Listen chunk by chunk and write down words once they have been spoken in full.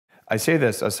I say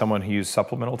this as someone who used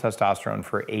supplemental testosterone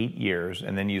for 8 years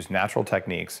and then used natural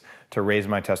techniques to raise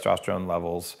my testosterone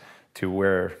levels to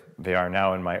where they are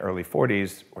now in my early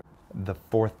 40s. The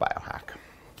fourth biohack,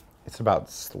 it's about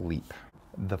sleep.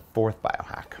 The fourth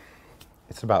biohack,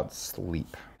 it's about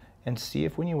sleep. And see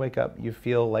if when you wake up, you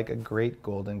feel like a great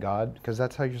golden god, because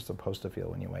that's how you're supposed to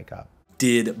feel when you wake up.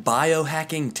 Did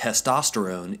biohacking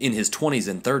testosterone in his 20s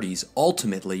and 30s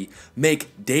ultimately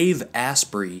make Dave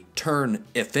Asprey turn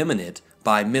effeminate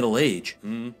by middle age?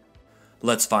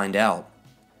 Let's find out.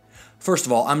 First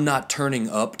of all, I'm not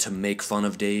turning up to make fun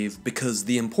of Dave, because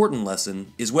the important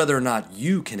lesson is whether or not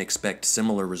you can expect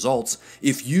similar results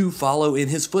if you follow in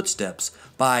his footsteps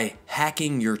by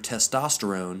hacking your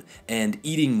testosterone and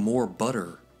eating more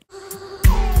butter.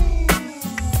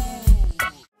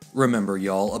 Remember,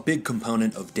 y'all, a big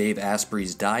component of Dave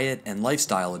Asprey's diet and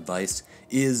lifestyle advice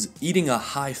is eating a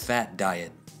high-fat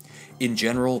diet. In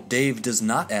general, Dave does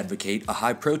not advocate a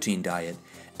high-protein diet,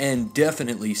 and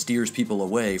definitely steers people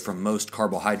away from most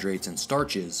carbohydrates and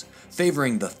starches,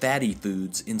 favoring the fatty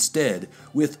foods instead,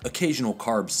 with occasional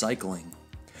carb cycling.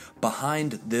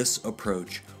 Behind this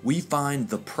approach, we find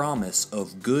the promise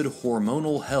of good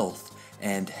hormonal health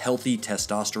and healthy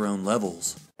testosterone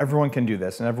levels. Everyone can do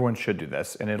this, and everyone should do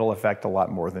this, and it'll affect a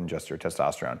lot more than just your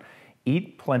testosterone.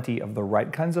 Eat plenty of the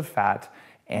right kinds of fat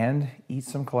and eat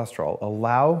some cholesterol.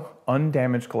 Allow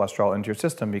undamaged cholesterol into your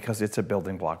system because it's a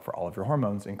building block for all of your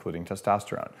hormones, including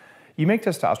testosterone. You make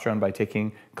testosterone by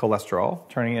taking cholesterol,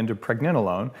 turning it into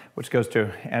pregnenolone, which goes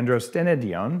to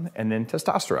androstenedione, and then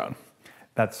testosterone.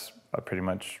 That's a pretty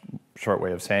much short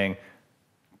way of saying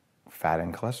fat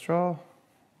and cholesterol,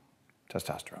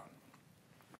 testosterone.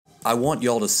 I want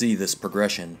y'all to see this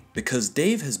progression because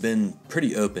Dave has been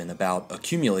pretty open about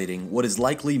accumulating what is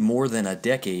likely more than a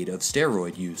decade of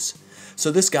steroid use. So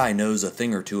this guy knows a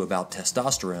thing or two about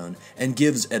testosterone and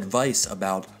gives advice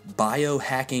about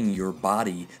biohacking your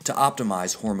body to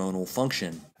optimize hormonal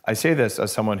function. I say this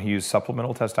as someone who used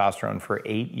supplemental testosterone for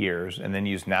 8 years and then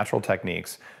used natural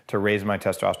techniques to raise my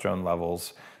testosterone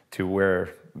levels to where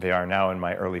they are now in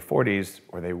my early 40s,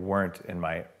 where they weren't in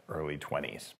my early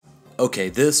 20s. Okay,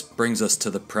 this brings us to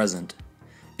the present.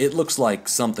 It looks like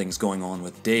something's going on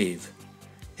with Dave.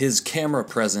 His camera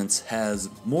presence has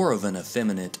more of an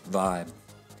effeminate vibe.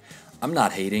 I'm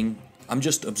not hating, I'm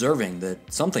just observing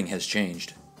that something has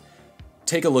changed.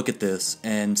 Take a look at this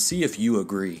and see if you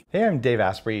agree. Hey, I'm Dave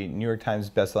Asprey, New York Times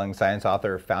bestselling science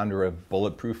author, founder of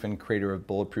Bulletproof and creator of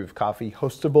Bulletproof Coffee,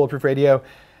 host of Bulletproof Radio,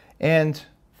 and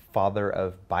father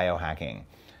of biohacking.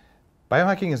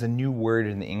 Biohacking is a new word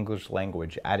in the English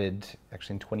language, added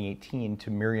actually in 2018 to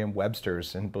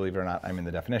Merriam-Webster's, and believe it or not, I'm in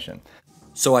the definition.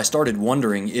 So I started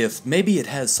wondering if maybe it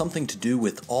has something to do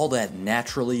with all that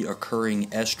naturally occurring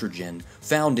estrogen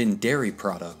found in dairy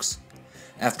products.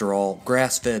 After all,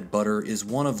 grass-fed butter is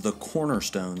one of the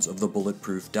cornerstones of the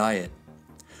bulletproof diet.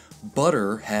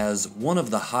 Butter has one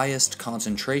of the highest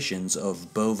concentrations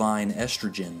of bovine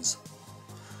estrogens.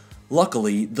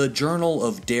 Luckily, the Journal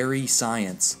of Dairy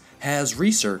Science has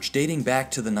research dating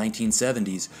back to the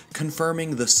 1970s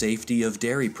confirming the safety of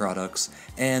dairy products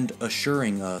and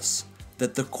assuring us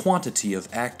that the quantity of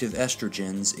active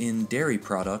estrogens in dairy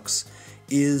products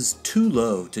is too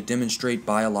low to demonstrate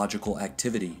biological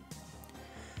activity.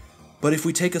 But if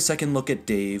we take a second look at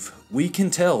Dave, we can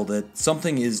tell that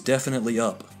something is definitely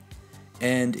up,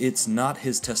 and it's not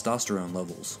his testosterone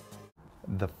levels.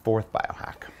 The fourth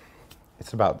biohack,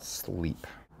 it's about sleep.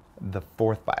 The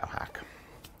fourth biohack,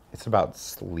 it's about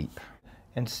sleep.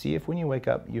 And see if when you wake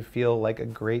up, you feel like a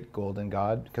great golden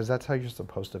god, because that's how you're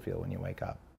supposed to feel when you wake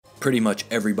up. Pretty much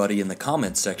everybody in the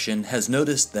comments section has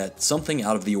noticed that something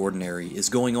out of the ordinary is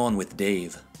going on with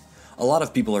Dave. A lot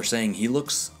of people are saying he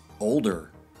looks older.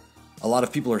 A lot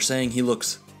of people are saying he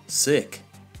looks sick.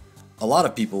 A lot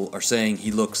of people are saying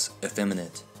he looks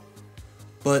effeminate.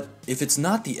 But if it's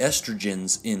not the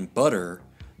estrogens in butter,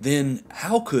 then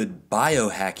how could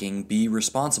biohacking be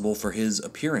responsible for his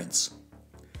appearance?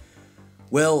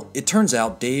 Well, it turns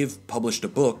out Dave published a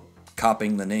book,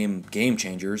 copying the name Game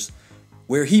Changers,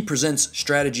 where he presents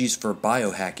strategies for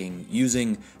biohacking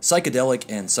using psychedelic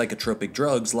and psychotropic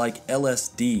drugs like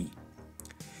LSD.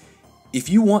 If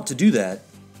you want to do that,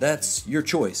 that's your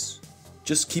choice.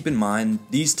 Just keep in mind,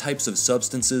 these types of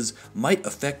substances might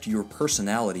affect your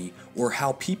personality or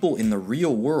how people in the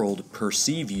real world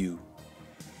perceive you.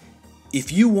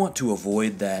 If you want to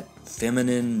avoid that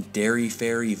feminine,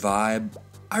 dairy-fairy vibe,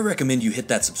 I recommend you hit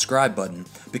that subscribe button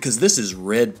because this is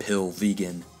Red Pill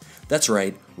Vegan. That's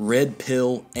right, Red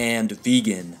Pill and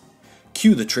Vegan.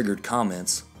 Cue the triggered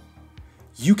comments.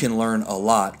 You can learn a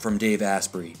lot from Dave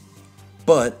Asprey.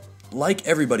 But, like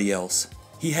everybody else,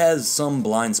 He has some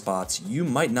blind spots you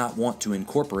might not want to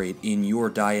incorporate in your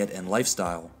diet and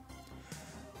lifestyle.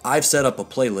 I've set up a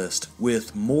playlist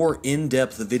with more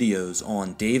in-depth videos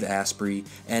on Dave Asprey,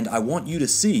 and I want you to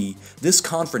see this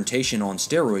confrontation on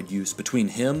steroid use between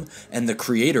him and the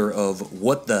creator of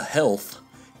What the Health,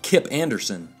 Kip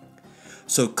Anderson.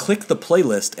 So click the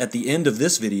playlist at the end of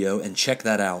this video and check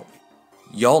that out.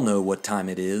 Y'all know what time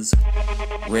it is.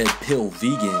 Red Pill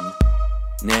Vegan.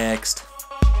 Next.